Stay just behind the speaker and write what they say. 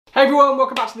Hey everyone,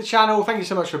 welcome back to the channel. Thank you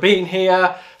so much for being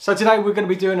here. So today we're going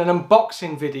to be doing an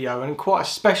unboxing video, and quite a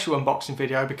special unboxing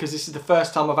video because this is the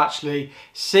first time I've actually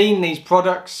seen these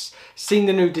products, seen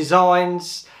the new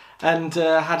designs, and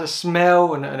had a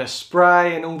smell and a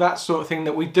spray and all that sort of thing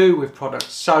that we do with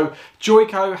products. So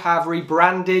Joico have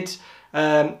rebranded,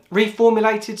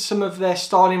 reformulated some of their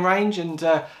styling range, and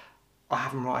I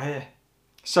have them right here.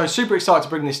 So super excited to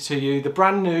bring this to you, the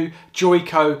brand new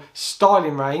Joico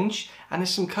styling range, and there's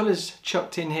some colours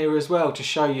chucked in here as well to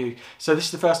show you. So this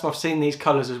is the first time I've seen these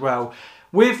colours as well.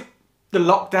 With the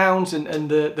lockdowns and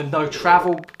the no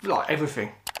travel, like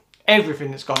everything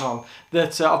that's gone on,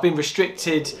 that I've been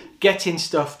restricted getting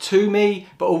stuff to me,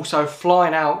 but also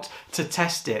flying out to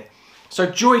test it. So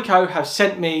Joico have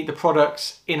sent me the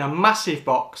products in a massive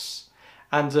box,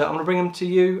 and I'm going to bring them to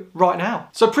you right now.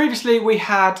 So previously we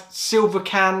had silver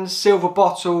cans, silver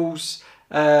bottles,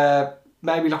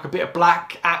 maybe like a bit of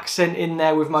black accent in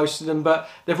there with most of them, but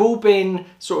they've all been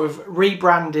sort of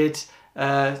rebranded.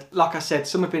 Like I said,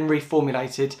 some have been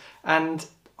reformulated, and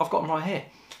I've got them right here.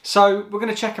 So we're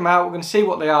going to check them out, we're going to see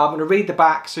what they are, I'm going to read the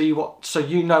back so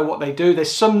you know what they do.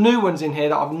 There's some new ones in here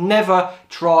that I've never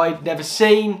tried, never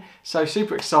seen, so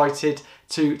super excited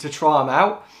to try them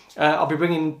out. I'll be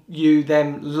bringing you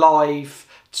them live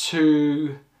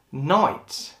tonight.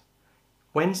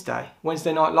 Wednesday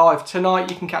night live.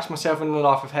 Tonight you can catch myself in the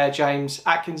life of Hair James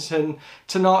Atkinson.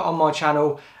 Tonight on my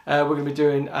channel we're going to be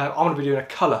doing, I'm going to be doing a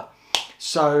colour.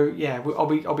 So yeah, I'll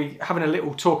be having a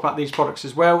little talk about these products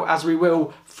as well, as we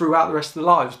will throughout the rest of the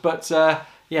lives. But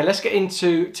yeah, let's get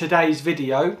into today's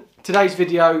video. Today's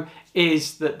video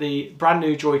is that the brand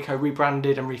new Joico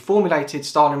rebranded and reformulated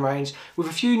styling range with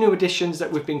a few new additions that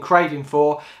we've been craving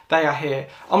for. They are here.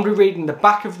 I'm going to be reading the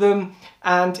back of them,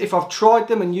 and if I've tried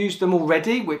them and used them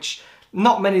already, which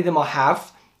not many of them I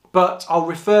have, but I'll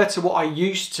refer to what I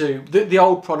used to, the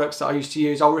old products that I used to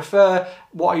use. I'll refer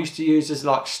what I used to use as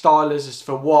like stylers as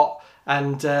for what,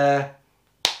 and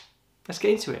let's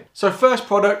get into it. So first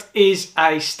product is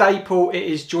a staple. It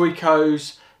is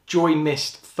Joico's Joy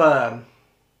Mist Firm.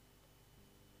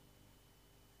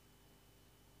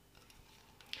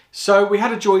 So we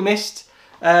had a Joy Mist,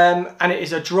 and it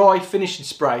is a dry finishing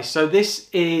spray. So this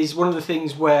is one of the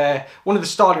things where, one of the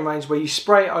styling range where you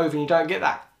spray it over and you don't get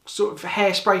that sort of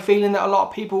hairspray feeling that a lot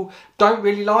of people don't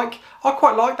really like. I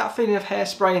quite like that feeling of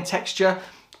hairspray and texture,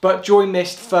 but Joy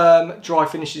Mist Firm Dry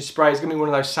Finishing Spray is going to be one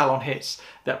of those salon hits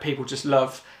that people just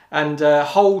love. And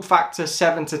hold factor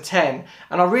 7 to 10.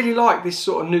 And I really like this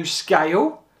sort of new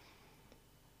scale.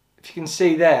 If you can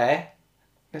see there,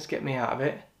 let's get me out of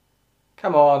it.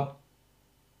 Come on.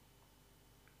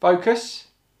 Focus.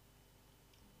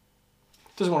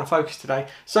 Doesn't want to focus today.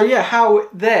 So yeah, how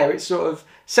there it's sort of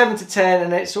 7 to 10,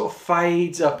 and it sort of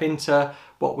fades up into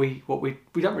what we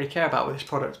don't really care about with this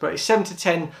product, but it's 7 to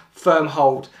 10 firm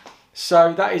hold.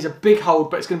 So that is a big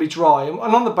hold, but it's going to be dry. And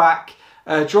on the back,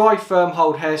 dry firm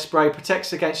hold hairspray,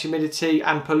 protects against humidity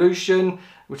and pollution,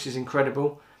 which is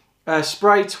incredible.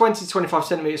 Spray 20 to 25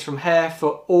 centimeters from hair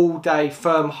for all day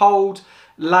firm hold.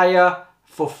 Layer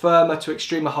for firmer to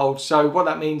extremer hold. So what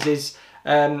that means is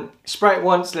spray it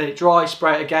once, let it dry,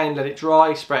 spray it again, let it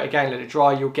dry, spray it again, let it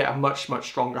dry. You'll get a much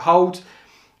stronger hold.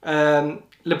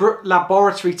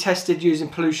 Laboratory tested using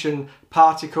pollution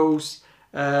particles.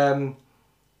 Yeah,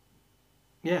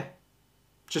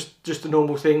 just the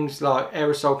normal things like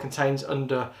aerosol contains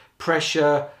under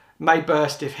pressure, may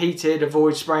burst if heated,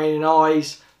 avoid spraying in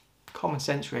eyes. Common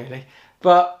sense really,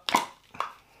 but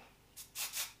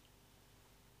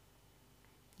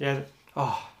yeah,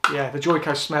 oh yeah, the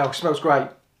Joico smells great.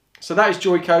 So that is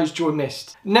Joico's Joy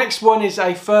Mist. Next one is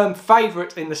a firm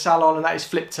favourite in the salon, and that is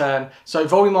Flip Turn. So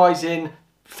volumizing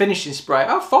finishing spray.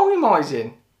 Oh,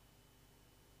 volumizing.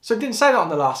 So it didn't say that on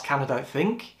the last can, I don't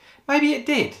think. Maybe it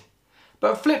did.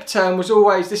 But Flip Turn was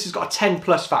always, this has got a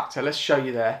 10+ factor. Let's show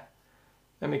you there.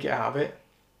 Let me get out of it.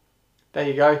 There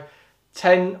you go.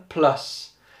 10+.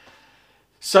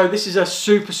 So this is a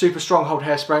super strong hold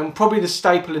hairspray, and probably the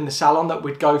staple in the salon that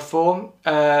we'd go for.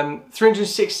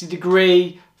 360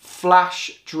 degree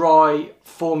flash dry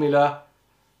formula.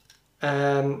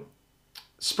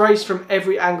 Sprays from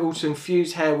every angle to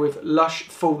infuse hair with lush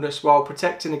fullness while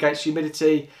protecting against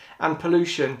humidity and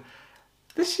pollution.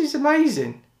 This is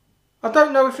amazing. I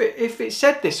don't know if it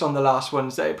said this on the last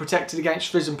ones, that it protected against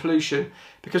frizz and pollution,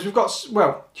 because we've got,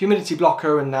 well, humidity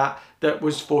blocker and that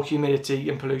was for humidity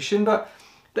and pollution, but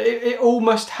it all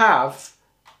must have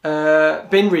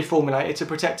been reformulated to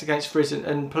protect against frizz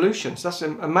and pollution. So that's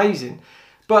amazing.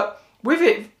 But with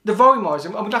it, the volumizer,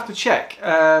 I'm going to have to check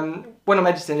when I'm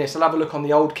editing this. I'll have a look on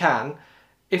the old can.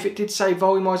 if it did say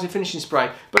volumizing finishing spray.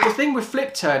 But the thing with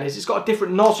Flip Turn is it's got a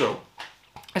different nozzle.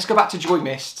 Let's go back to Joy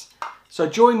Mist. So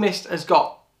Joy Mist has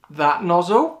got that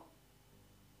nozzle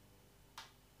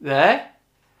there,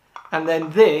 and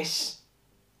then this,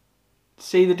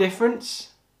 see the difference?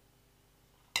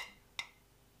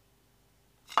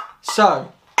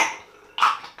 So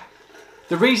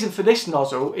the reason for this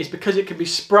nozzle is because it can be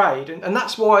sprayed, and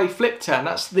that's why Flip Turn,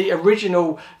 that's the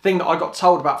original thing that I got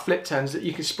told about Flip Turns, that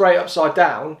you can spray it upside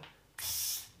down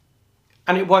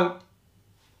and it won't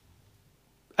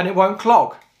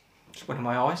clog. Just went in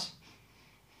my eyes.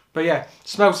 But yeah,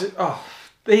 smells, oh,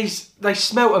 they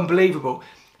smell unbelievable.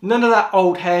 None of that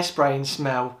old hairspraying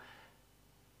smell.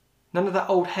 None of that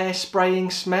old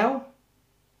hairspraying smell.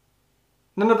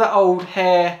 None of that old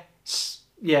hair,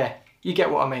 yeah, you get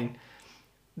what I mean.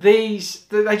 These,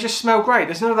 they just smell great.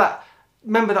 There's none of that,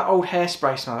 remember that old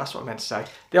hairspray smell, that's what I meant to say.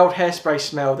 The old hairspray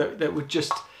smell that would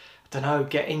just, I don't know,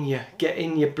 get in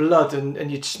your blood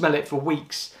and you'd smell it for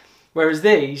weeks. Whereas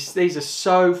these are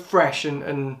so fresh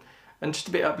and just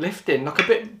a bit uplifting, like a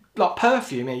bit like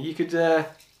perfumey. You could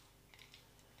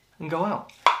and go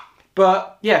out.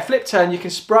 But yeah, Flip Turn, you can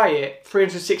spray it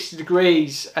 360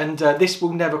 degrees and this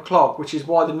will never clog, which is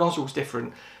why the nozzle's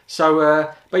different. So,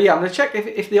 but yeah, I'm going to check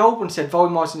if the old one said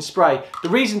volumizing spray. The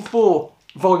reason for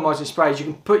volumizing spray is you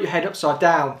can put your head upside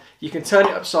down, you can turn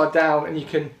it upside down and you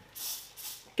can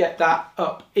get that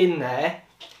up in there,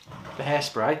 the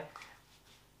hairspray,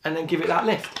 and then give it that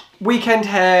lift. Weekend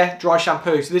Hair Dry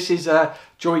Shampoo. So this is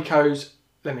Joico's,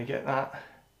 let me get that.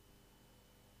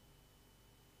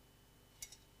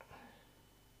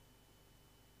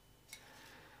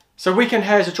 So Weekend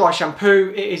Hair is a dry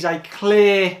shampoo. It is a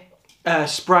clear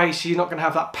spray, so you're not going to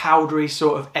have that powdery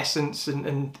sort of essence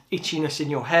and itchiness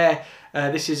in your hair.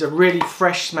 This is a really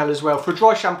fresh smell as well. For a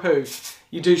dry shampoo,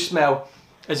 you do smell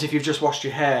as if you've just washed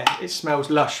your hair. It smells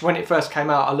lush. When it first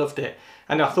came out, I loved it,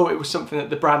 and I thought it was something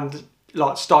that the brand,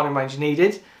 like styling range,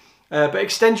 needed. But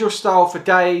extend your style for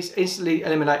days, instantly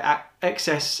eliminate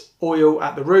excess oil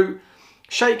at the root.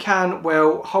 Shake can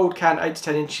well, hold can 8 to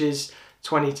 10 inches,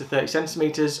 20 to 30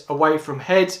 centimeters away from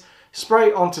head.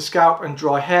 Spray onto scalp and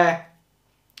dry hair.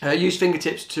 Use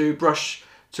fingertips to brush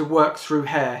to work through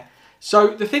hair. So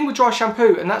the thing with dry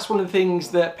shampoo, and that's one of the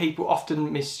things that people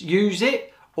often misuse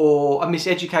it or are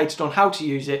miseducated on how to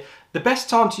use it. The best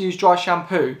time to use dry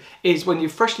shampoo is when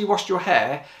you've freshly washed your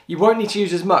hair. You won't need to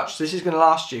use as much. So this is going to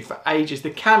last you for ages. The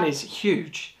can is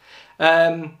huge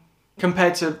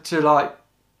compared to like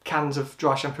cans of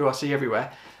dry shampoo I see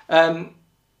everywhere.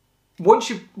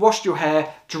 Once you've washed your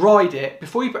hair, dried it,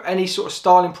 before you put any sort of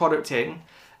styling product in,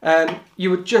 you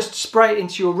would just spray it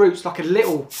into your roots, like a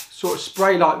little sort of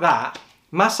spray like that,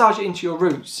 massage it into your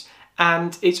roots,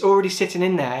 and it's already sitting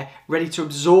in there ready to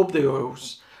absorb the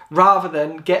oils, rather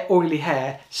than get oily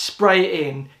hair, spray it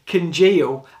in,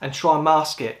 congeal and try and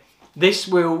mask it. This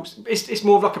will, it's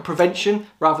more of like a prevention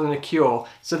rather than a cure.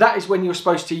 So that is when you're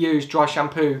supposed to use dry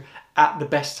shampoo at the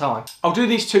best time. I'll do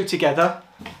these two together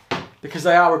because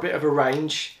they are a bit of a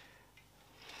range.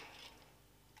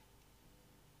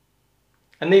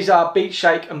 And these are Beat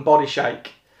Shake and Body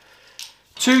Shake.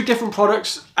 Two different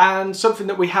products and something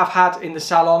that we have had in the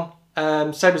salon,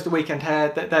 same as the Weekend Hair,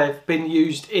 that they've been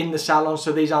used in the salon,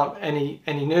 so these aren't any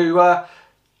newer.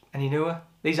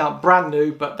 These aren't brand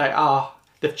new, but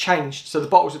they've changed, so the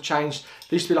bottles have changed.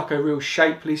 They used to be like a real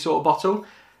shapely sort of bottle.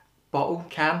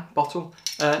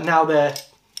 Now they're,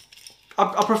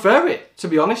 I prefer it, to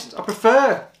be honest. I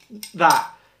prefer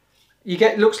that.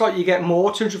 Looks like you get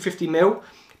more, 250ml.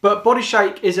 But Body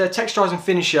Shake is a texturising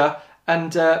finisher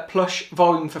and plush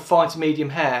volume for fine to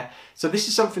medium hair. So this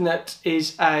is something that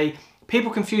is people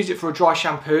confuse it for a dry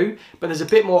shampoo, but there's a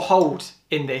bit more hold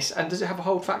in this. And does it have a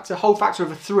hold factor? Hold factor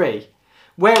of a 3.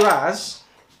 Whereas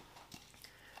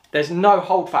there's no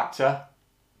hold factor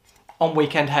on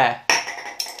Weekend Hair.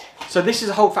 So this is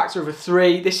a hold factor of a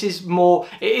 3. This is more,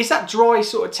 it is that dry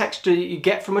sort of texture that you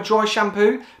get from a dry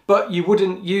shampoo, but you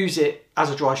wouldn't use it as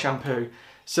a dry shampoo.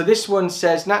 So this one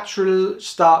says natural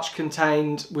starch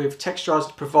contained with texturizers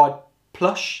to provide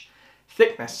plush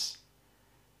thickness.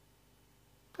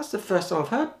 That's the first time I've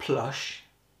heard plush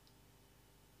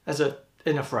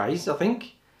in a phrase, I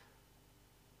think.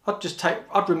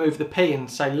 I'd remove the P and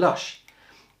say lush.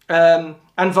 And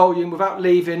volume without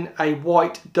leaving a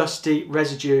white dusty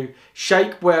residue.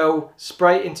 Shake well,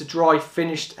 spray into dry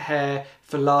finished hair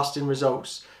for lasting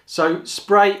results. So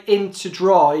spray into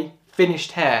dry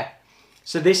finished hair.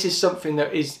 So this is something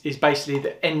that is basically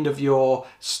the end of your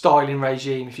styling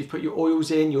regime. If you put your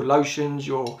oils in, your lotions,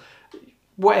 your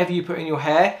whatever you put in your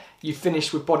hair, you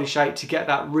finish with Body Shake to get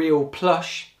that real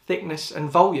plush thickness and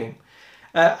volume.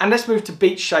 And let's move to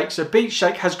Beach Shake. So Beach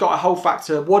Shake has got a hold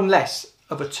factor 1 less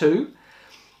of a 2.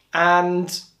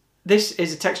 And this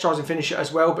is a texturising finisher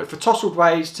as well, but for tousled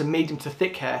waves to medium to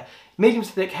thick hair. Medium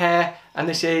to thick hair, and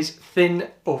this is thin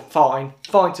or fine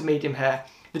to medium hair.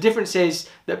 The difference is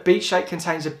that Beach Shake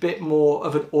contains a bit more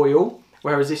of an oil,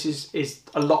 whereas this is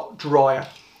a lot drier.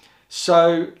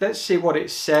 So let's see what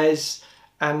it says.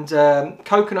 And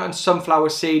coconut and sunflower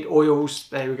seed oils,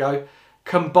 there we go,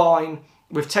 combine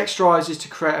with texturizers to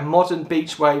create a modern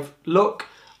beach wave look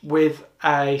with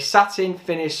a satin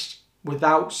finish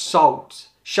without salt.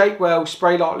 Shake well,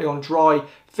 spray lightly on dry,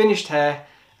 finished hair,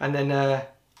 and then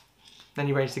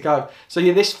you're ready to go. So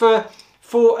yeah, this for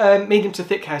medium to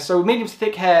thick hair. So medium to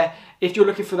thick hair, if you're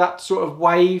looking for that sort of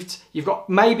waved, you've got,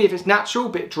 maybe if it's natural, a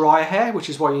bit drier hair, which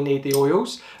is why you need the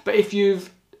oils. But if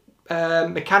you've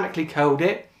mechanically curled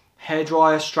it,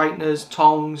 hairdryer, straighteners,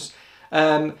 tongs,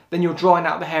 then you're drying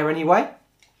out the hair anyway.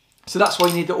 So that's why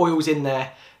you need the oils in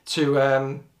there to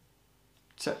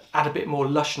add a bit more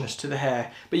lushness to the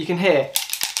hair. But you can hear.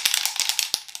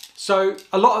 So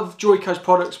a lot of Joico's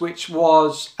products, which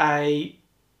was a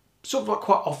sort of like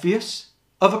quite obvious,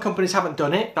 other companies haven't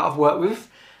done it that I've worked with,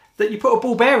 that you put a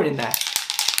ball bearing in there.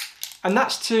 And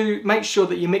that's to make sure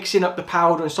that you're mixing up the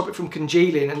powder and stop it from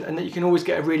congealing, and that you can always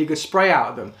get a really good spray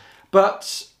out of them.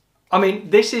 But I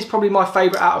mean, this is probably my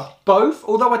favourite out of both,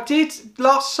 although I did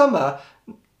last summer,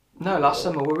 were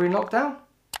we in lockdown?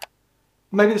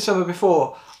 Maybe the summer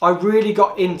before, I really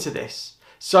got into this.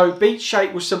 So Beach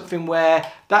Shake was something where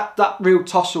that real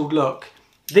tousled look,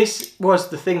 this was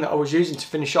the thing that I was using to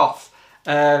finish off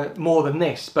more than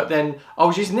this. But then I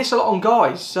was using this a lot on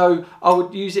guys, so I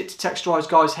would use it to texturise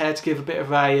guys' hair to give a bit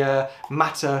of a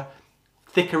matter,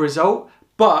 thicker result.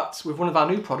 But with one of our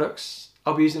new products,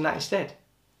 I'll be using that instead.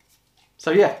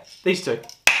 So yeah, these two.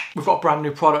 We've got a brand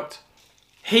new product.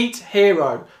 Heat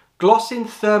Hero Glossing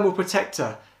Thermal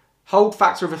Protector. Hold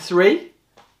factor of a 3.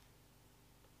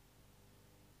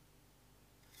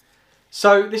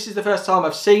 So this is the first time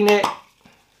I've seen it.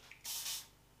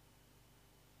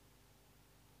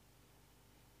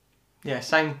 Yeah,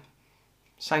 same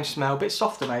smell, a bit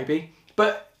softer maybe.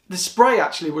 But the spray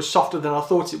actually was softer than I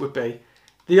thought it would be.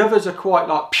 The others are quite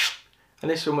like,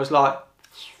 and this one was like,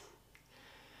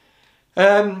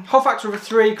 hold factor of a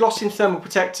 3, glossing thermal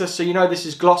protector. So you know this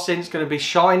is glossing, it's going to be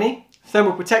shiny.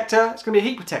 Thermal protector, it's going to be a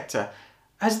heat protector.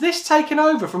 Has this taken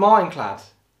over from Ironclad?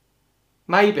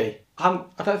 Maybe. I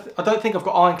don't think I've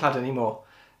got Ironclad anymore.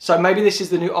 So maybe this is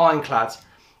the new Ironclad.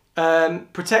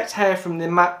 Protect hair from the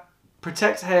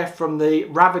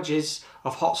ravages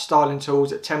of hot styling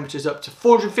tools at temperatures up to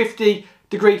 450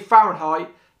 degrees Fahrenheit,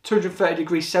 230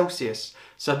 degrees Celsius.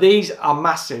 So these are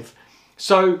massive.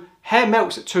 So hair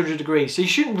melts at 200 degrees. So you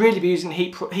shouldn't really be using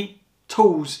heat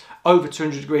tools over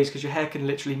 200 degrees because your hair can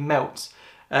literally melt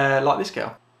like this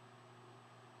girl.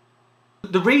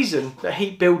 The reason that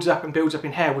heat builds up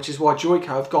in hair, which is why Joico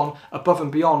have gone above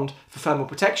and beyond for thermal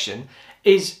protection,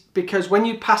 is because when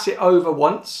you pass it over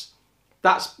once,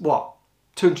 that's what,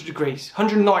 200 degrees,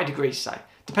 190 degrees say,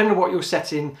 depending on what you're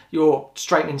setting your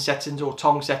straightening settings or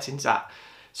tong settings at.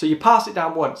 So you pass it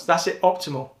down once, that's it,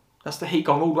 optimal. That's the heat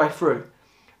gone all the way through.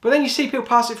 But then you see people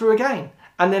pass it through again,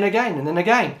 and then again, and then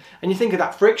again. And you think of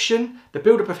that friction, the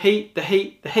build-up of heat, the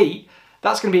heat,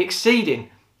 that's going to be exceeding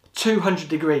 200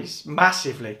 degrees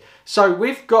massively. So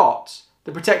we've got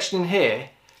the protection in here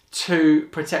to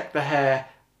protect the hair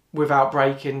without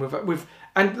breaking,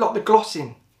 and like the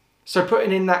glossing. So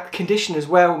putting in that condition as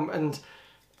well, and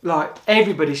like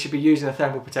everybody should be using a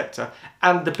thermal protector.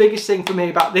 And the biggest thing for me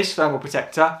about this thermal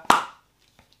protector,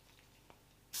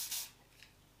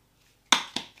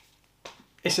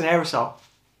 it's an aerosol.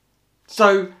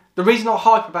 So the reason I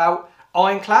hype about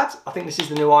Ironclad, I think this is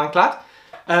the new Ironclad,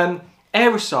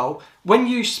 aerosol, when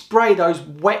you spray those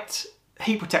wet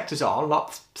heat protectors on, like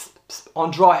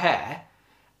on dry hair,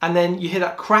 and then you hear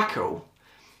that crackle,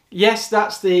 yes,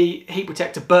 that's the heat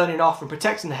protector burning off and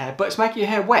protecting the hair, but it's making your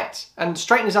hair wet. And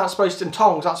straighteners aren't supposed to, and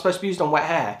tongs aren't supposed to be used on wet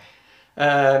hair,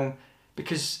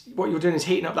 because what you're doing is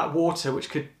heating up that water, which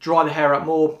could dry the hair up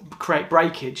more, create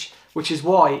breakage, which is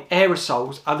why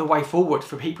aerosols are the way forward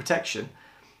for heat protection.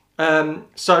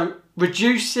 So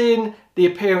reducing the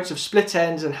appearance of split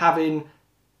ends and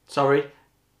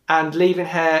and leaving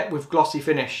hair with glossy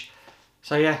finish.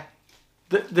 So yeah,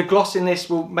 the gloss in this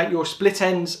will make your split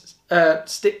ends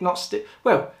not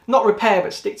repair,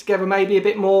 but stick together maybe a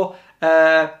bit more,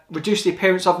 reduce the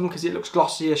appearance of them because it looks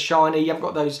glossier, shiny, you haven't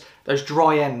got those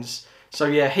dry ends. So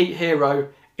yeah, Heat Hero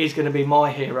is going to be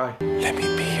my hero. Let me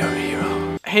be your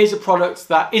hero. Here's a product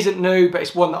that isn't new, but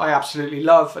it's one that I absolutely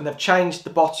love, and they've changed the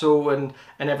bottle and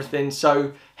everything.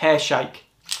 So Hair Shake.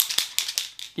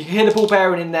 You can hear the ball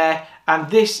bearing in there, and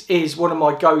this is one of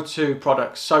my go-to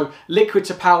products. So liquid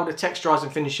to powder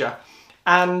texturising finisher,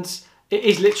 and it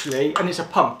is literally, and it's a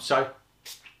pump, so,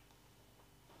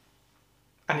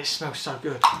 and it smells so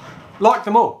good. Like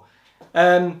them all.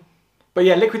 But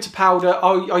yeah, liquid to powder,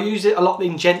 I use it a lot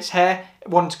in gents' hair,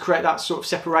 wanting to create that sort of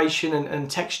separation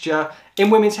and texture. In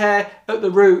women's hair, at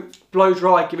the root, blow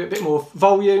dry, give it a bit more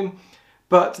volume.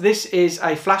 But this is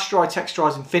a flash dry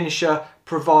texturising finisher,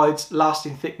 provides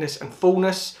lasting thickness and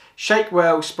fullness. Shake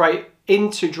well, spray it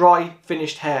into dry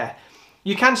finished hair.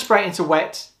 You can spray it into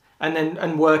wet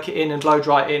and work it in and blow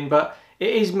dry it in, but it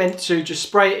is meant to just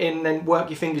spray it in and then work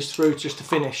your fingers through just to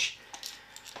finish.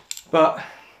 But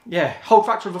yeah, hold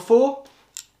factor of a 4.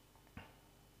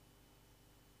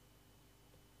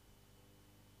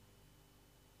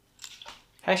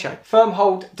 Hair shake. Firm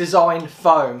hold design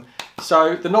foam.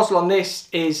 So the nozzle on this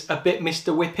is a bit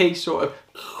Mr. Whippy, sort of.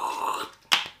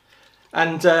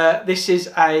 And this is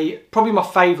probably my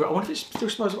favourite. I wonder if it still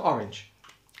smells of orange.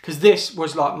 Because this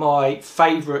was like my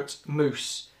favourite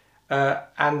mousse.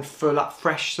 And for that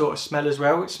fresh sort of smell as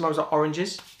well. It smells like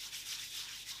oranges.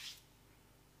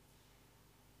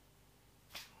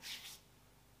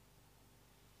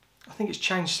 I think it's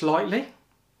changed slightly.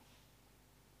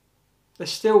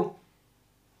 There's still,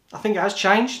 I think it has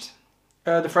changed.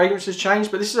 The fragrance has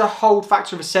changed, but this is a hold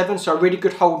factor of a 7, so a really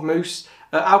good hold mousse.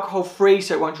 Alcohol free,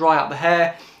 so it won't dry out the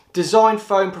hair. Design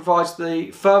foam provides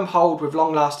the firm hold with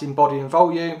long lasting body and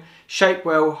volume. Shake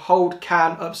well, hold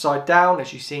can upside down,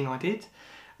 as you've seen I did.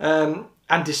 And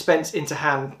dispense into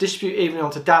hand. Distribute evenly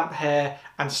onto damp hair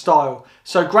and style.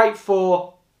 So great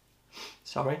for,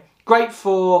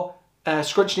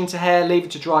 scrunching into hair, leaving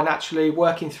to dry naturally,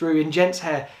 working through in gents'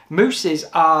 hair. Mousses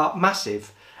are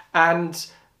massive, and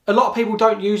a lot of people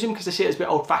don't use them because they see it as a bit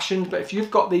old-fashioned, but if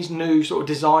you've got these new sort of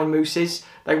design mousses,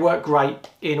 they work great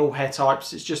in all hair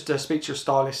types. It's just speak to your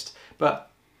stylist.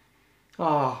 But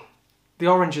the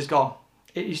orange is gone.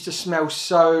 It used to smell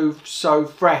so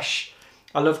fresh.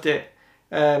 I loved it.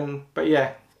 But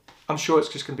yeah, I'm sure it's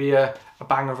just going to be a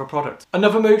banger of a product.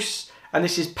 Another mousse, and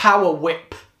this is Power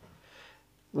Whip.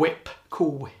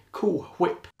 Cool Whip. Cool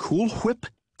Whip?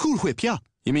 Cool Whip, yeah.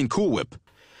 You mean Cool Whip.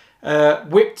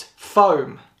 Whipped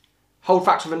foam. Hold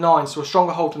factor of a 9, so a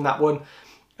stronger hold than that one.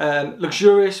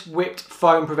 Luxurious whipped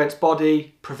foam provides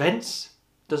body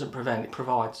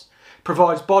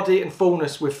and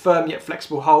fullness with firm yet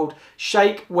flexible hold.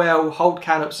 Shake well, hold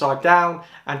can upside down,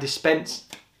 and dispense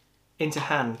into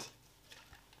hand.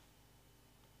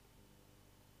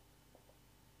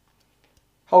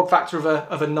 Hold factor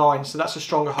of a 9, so that's a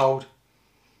stronger hold.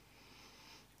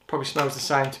 Probably smells the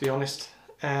same, to be honest.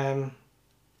 Don't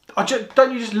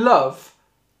you just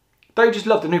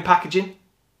love the new packaging?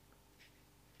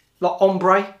 Like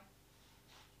ombre.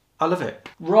 I love it.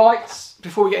 Right,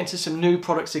 before we get into some new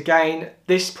products again,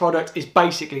 this product is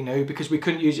basically new because we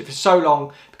couldn't use it for so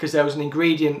long because there was an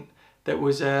ingredient that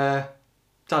was, don't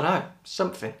know,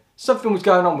 something was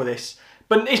going on with this.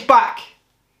 But it's back.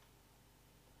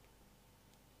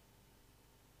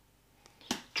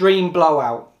 Dream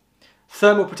Blowout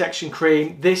Thermal Protection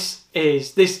Cream. This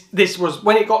was,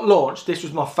 when it got launched, this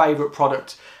was my favourite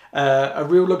product. A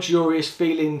real luxurious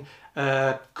feeling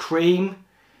cream,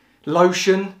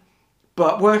 lotion,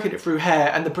 but working it through hair,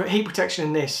 and the heat protection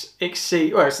in this it's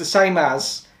the same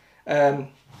as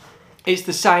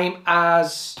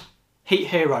Heat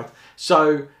Hero.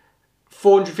 So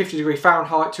 450 degrees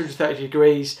Fahrenheit, 230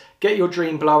 degrees. Get your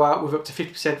Dream Blowout with up to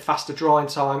 50% faster drying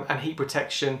time and heat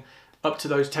protection up to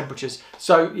those temperatures.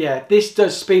 So yeah, this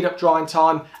does speed up drying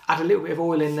time. Add a little bit of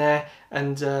oil in there,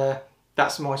 and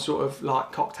that's my sort of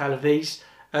like cocktail of these.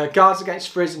 Guards against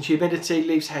frizz and humidity,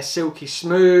 leaves hair silky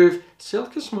smooth,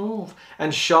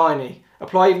 and shiny.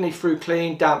 Apply evenly through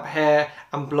clean, damp hair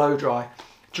and blow dry.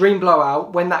 Dream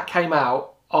Blowout, when that came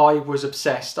out, I was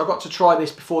obsessed. I got to try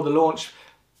this before the launch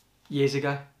years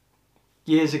ago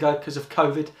because of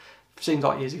COVID. Seems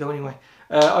like years ago anyway.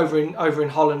 Over in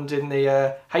Holland in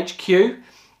the HQ,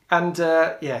 and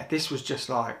yeah, this was just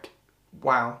like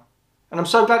wow, and I'm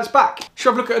so glad it's back.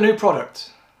 Should we have a look at a new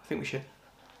product? I think we should.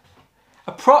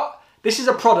 This is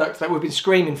a product that we've been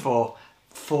screaming for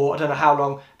I don't know how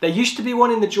long. There used to be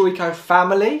one in the Joico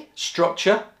family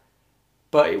structure,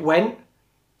 but it went,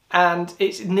 and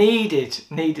it's needed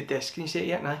this. Can you see it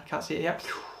yet? No, can't see it yet.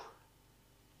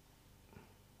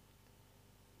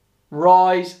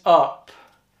 Rise Up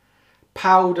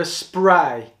Powder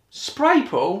Spray. Spray,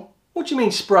 Paul? What do you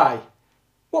mean spray?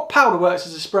 What powder works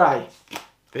as a spray?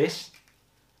 This.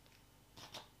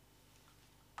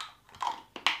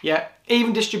 Yeah,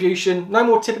 even distribution. No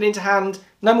more tipping into hand.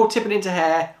 No more tipping into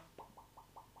hair.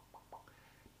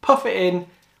 Puff it in.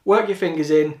 work your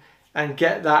fingers in and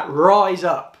get that rise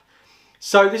up.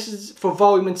 So this is for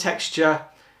volume and texture.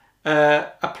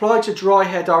 Apply to dry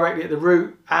hair directly at the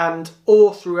root and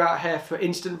or throughout hair for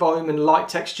instant volume and light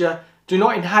texture. Do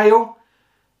not inhale.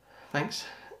 Thanks.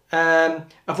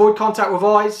 Avoid contact with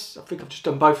eyes. I think I've just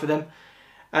done both of them.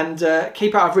 And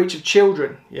keep out of reach of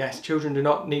children. Yes, children do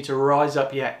not need to rise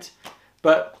up yet.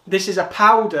 But this is a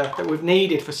powder that we've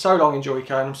needed for so long in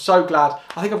Joico, and I'm so glad.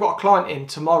 I think I've got a client in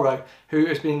tomorrow who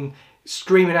has been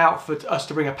screaming out for us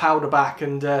to bring a powder back,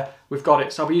 and we've got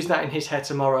it. So I'll be using that in his hair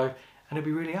tomorrow, and he'll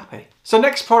be really happy. So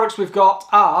next products we've got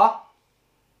are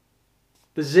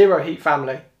the Zero Heat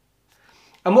family.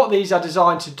 And what these are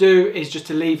designed to do is just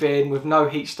to leave in with no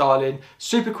heat styling.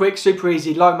 Super quick, super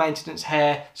easy, low maintenance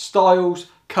hair, styles,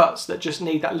 cuts that just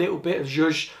need that little bit of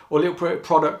zhuzh or little bit of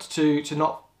product to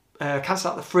not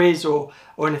cancel out the frizz or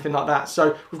anything like that.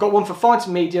 So we've got one for fine to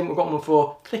medium, we've got one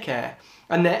for thick hair.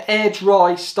 And they're air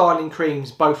dry styling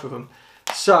creams, both of them.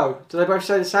 So, do they both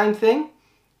say the same thing?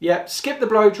 Yep, skip the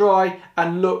blow dry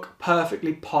and look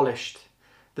perfectly polished.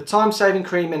 The time-saving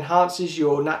cream enhances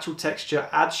your natural texture,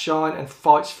 adds shine and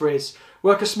fights frizz.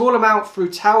 Work a small amount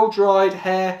through towel-dried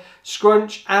hair,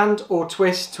 scrunch and or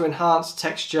twist to enhance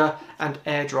texture and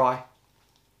air dry.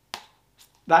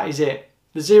 That is it.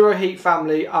 The Zero Heat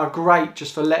family are great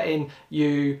just for letting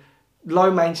you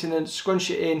low maintenance, scrunch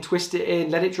it in, twist it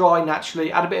in, let it dry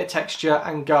naturally, add a bit of texture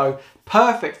and go.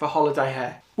 Perfect for holiday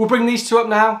hair. We'll bring these two up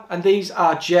now, and these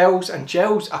are gels, and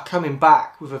gels are coming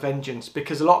back with a vengeance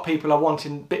because a lot of people are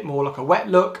wanting a bit more like a wet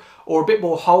look or a bit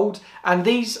more hold, and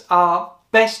these are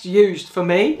best used for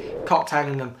me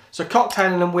cocktailing them. So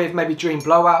cocktailing them with maybe Dream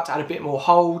Blowout to add a bit more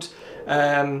hold,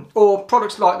 or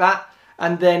products like that.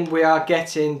 And then we are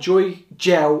getting Joy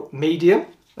Gel Medium.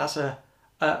 That's a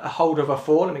hold of a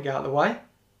 4. Let me get out of the way.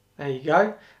 There you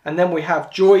go. And then we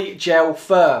have Joy Gel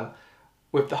Firm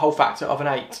with the hold factor of an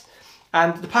 8.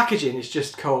 And the packaging is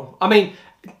just cool. I mean,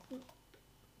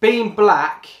 being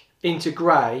black into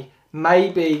grey,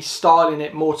 maybe styling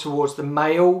it more towards the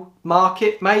male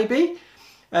market, maybe.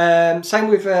 Same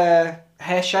with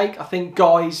hair shake. I think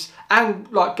guys and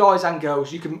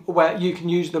girls, you can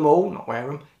use them all, not wear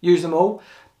them, use them all.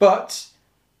 But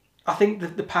I think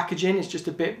that the packaging is just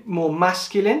a bit more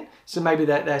masculine, so maybe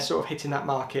they're sort of hitting that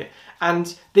market.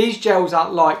 And these gels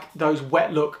aren't like those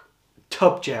wet look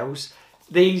tub gels.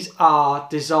 These are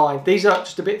designed, these are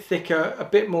just a bit thicker, a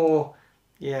bit more,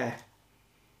 yeah.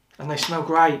 And they smell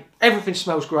great. Everything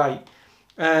smells great.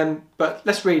 But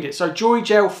let's read it. So Joy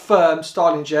Gel Firm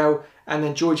Styling Gel and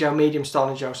then Joy Gel Medium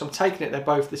Styling Gel. So I'm taking it, they're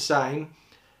both the same.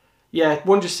 Yeah,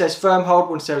 one just says firm hold,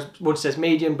 one says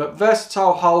medium, but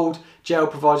versatile hold gel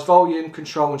provides volume,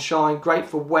 control and shine. Great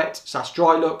for wet /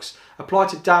 dry looks. Apply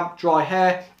to damp, dry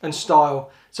hair and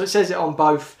style. So it says it on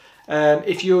both.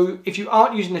 If you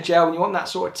aren't using the gel and you want that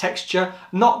sort of texture,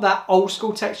 not that old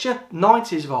school texture,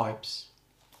 90s vibes.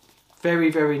 Very,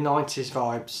 very 90s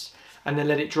vibes. And then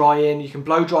let it dry in. You can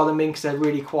blow dry them in because they're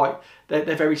really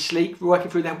they're very sleek. Working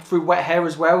through wet hair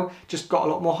as well, just got a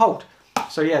lot more hold.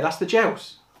 So yeah, that's the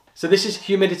gels. So this is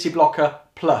Humidity Blocker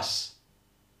Plus.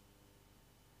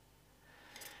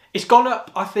 It's gone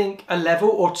up, I think, a level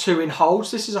or 2 in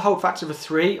holds. This is a hold factor of a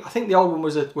 3. I think the old one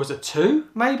was a 2,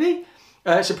 maybe.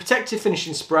 It's a protective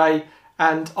finishing spray,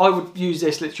 and I would use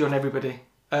this literally on everybody.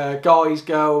 Guys,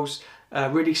 girls,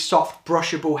 really soft,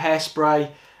 brushable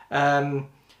hairspray.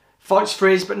 Fights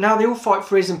frizz, but now they all fight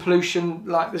frizz and pollution.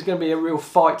 Like, there's going to be a real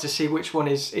fight to see which one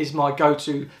is my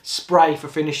go-to spray for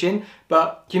finishing.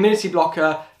 But Humidity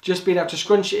Blocker, just being able to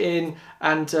scrunch it in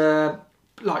and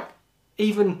like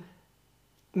even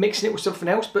mixing it with something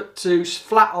else, but to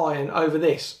flat iron over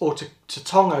this or to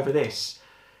tong over this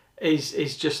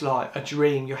is just like a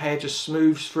dream. Your hair just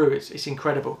smooths through. It's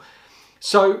incredible.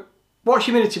 So what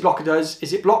Humidity Blocker does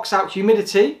is it blocks out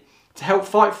humidity to help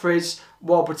fight frizz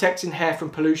while protecting hair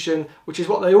from pollution, which is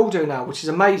what they all do now, which is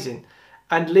amazing,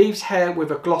 and leaves hair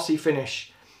with a glossy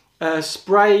finish.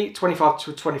 Spray 25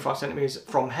 to 25 centimeters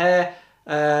from hair,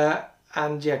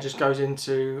 and yeah, just goes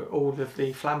into all of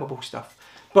the flammable stuff.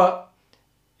 But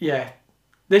yeah,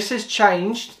 this has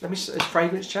changed. Has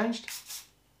fragrance changed?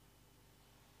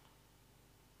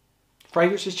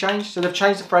 Fragrance has changed. So they've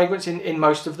changed the fragrance in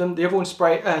most of them. The other one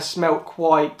smelled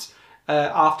quite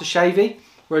aftershavey,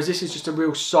 whereas this is just a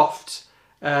real soft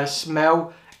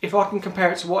smell. If I can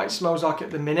compare it to what it smells like at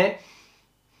the minute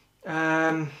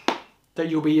that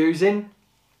you'll be using,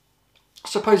 I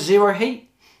suppose Zero Heat.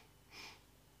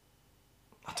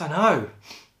 I don't know.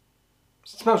 It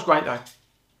smells great though.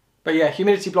 But yeah,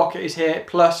 Humidity Blocker is here,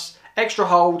 plus extra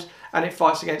hold, and it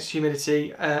fights against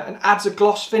humidity and adds a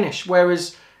gloss finish,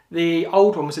 whereas the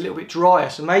old one was a little bit drier.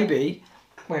 So maybe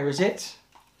where is it?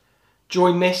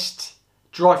 Joy Mist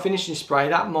Dry Finishing Spray.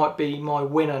 That might be my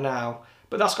winner now.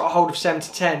 But that's got a hold of 7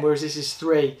 to 10, whereas this is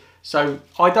 3. So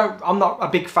I'm not a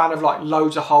big fan of like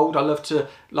loads of hold. I love to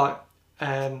like,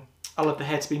 I love the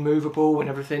hair to be movable and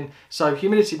everything. So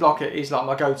Humidity Blocker is like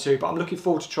my go-to, but I'm looking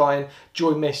forward to trying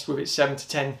Joy Mist with its 7 to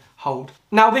 10 hold.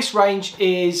 Now this range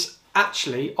is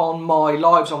actually on my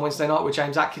lives on Wednesday night with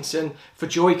James Atkinson for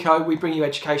Joico. We bring you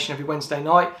education every Wednesday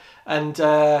night, and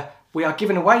we are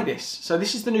giving away this. So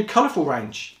this is the new colourful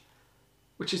range,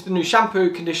 which is the new shampoo,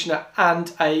 conditioner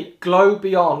and a Glow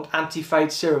Beyond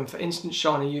Anti-Fade Serum for instant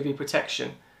shine and UV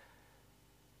protection.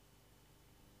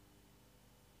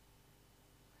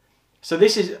 So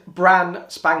this is brand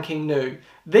spanking new.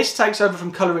 This takes over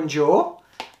from Colour and Jaw,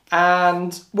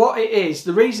 and what it is,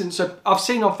 the reason, so I've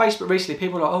seen on Facebook recently,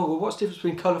 people are like, oh, well, what's the difference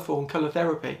between colourful and colour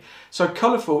therapy? So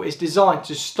colourful is designed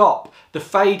to stop the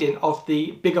fading of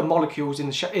the bigger molecules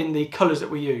in the colours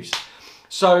that we use.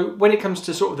 So when it comes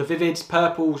to sort of the vivids,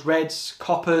 purples, reds,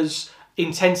 coppers,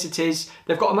 intensities,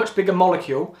 they've got a much bigger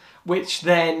molecule, which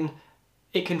then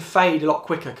it can fade a lot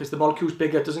quicker because the molecule's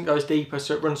bigger, doesn't go as deeper,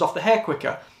 so it runs off the hair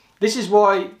quicker. This is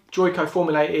why Joico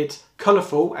formulated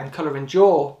Colourful and Colour and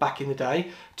Jaw back in the day,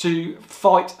 to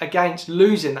fight against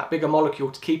losing that bigger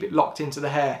molecule, to keep it locked into the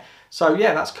hair. So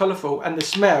yeah, that's Colourful, and the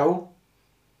smell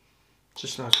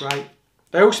just smells great.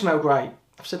 They all smell great.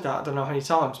 I've said that I don't know how many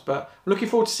times, but I'm looking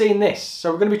forward to seeing this.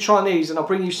 So we're going to be trying these, and I'll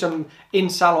bring you some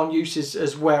in-salon uses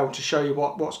as well to show you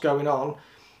what's going on.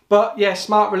 But yeah,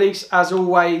 smart release as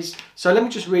always. So let me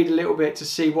just read a little bit to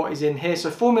see what is in here. So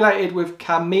formulated with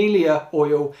camellia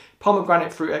oil,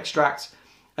 pomegranate fruit extract.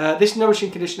 This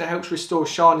nourishing conditioner helps restore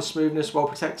shine and smoothness while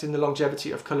protecting the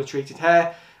longevity of colour treated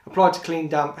hair. Applied to clean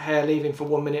damp hair, leave-in for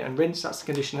 1 minute and rinse. That's the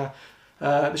conditioner.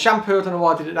 The shampoo, I don't know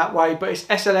why I did it that way, but it's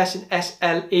SLS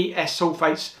and SLES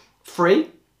sulfates free.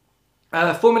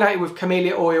 Formulated with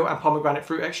camellia oil and pomegranate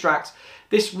fruit extract.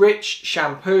 This rich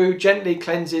shampoo gently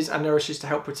cleanses and nourishes to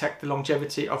help protect the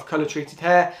longevity of colour treated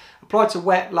hair. Apply to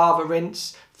wet, lather,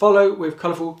 rinse. Follow with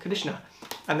colourful conditioner.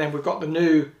 And then we've got the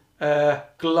new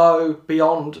Glow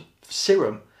Beyond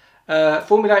Serum.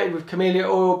 Formulated with camellia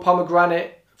oil,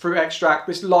 pomegranate fruit extract.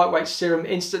 This lightweight serum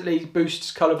instantly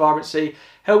boosts colour vibrancy.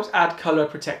 Helps add colour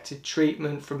protected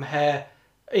treatment from hair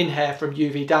from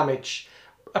UV damage.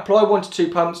 Apply 1 to 2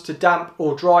 pumps to damp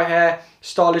or dry hair.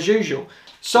 Style as usual.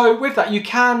 So with that, you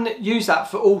can use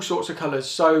that for all sorts of colours.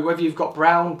 So whether you've got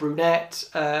brown, brunette,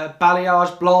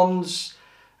 balayage, blondes,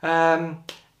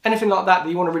 anything like that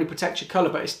you want to really protect your colour,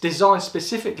 but it's designed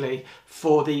specifically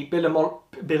for the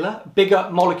bigger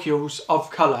molecules of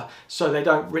colour, so they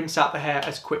don't rinse out the hair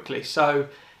as quickly. So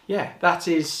yeah, that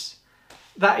is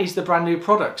the brand new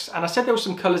products. And I said there were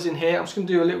some colours in here. I'm just going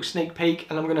to do a little sneak peek,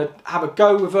 and I'm going to have a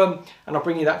go with them, and I'll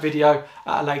bring you that video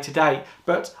at a later date.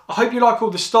 But I hope you like all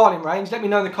the styling range. Let me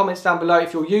know in the comments down below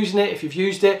if you're using it, if you've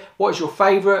used it, what is your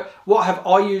favourite, what have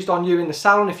I used on you in the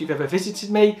salon if you've ever visited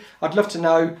me. I'd love to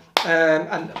know,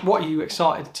 and what are you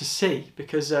excited to see,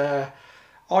 because I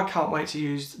can't wait to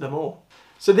use them all.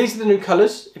 So these are the new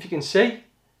colours, if you can see.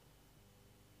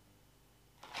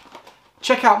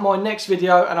 Check out my next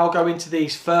video and I'll go into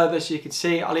these further so you can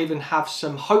see. I'll even have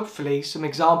hopefully some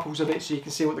examples of it so you can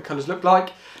see what the colours look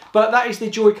like. But that is the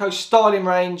Joico styling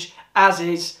range as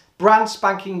is, brand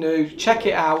spanking new. Check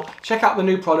it out. Check out the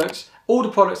new products. All the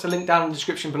products are linked down in the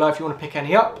description below if you want to pick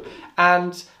any up.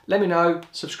 And let me know,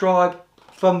 subscribe,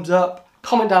 thumbs up,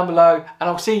 comment down below, and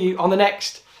I'll see you on the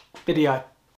next video.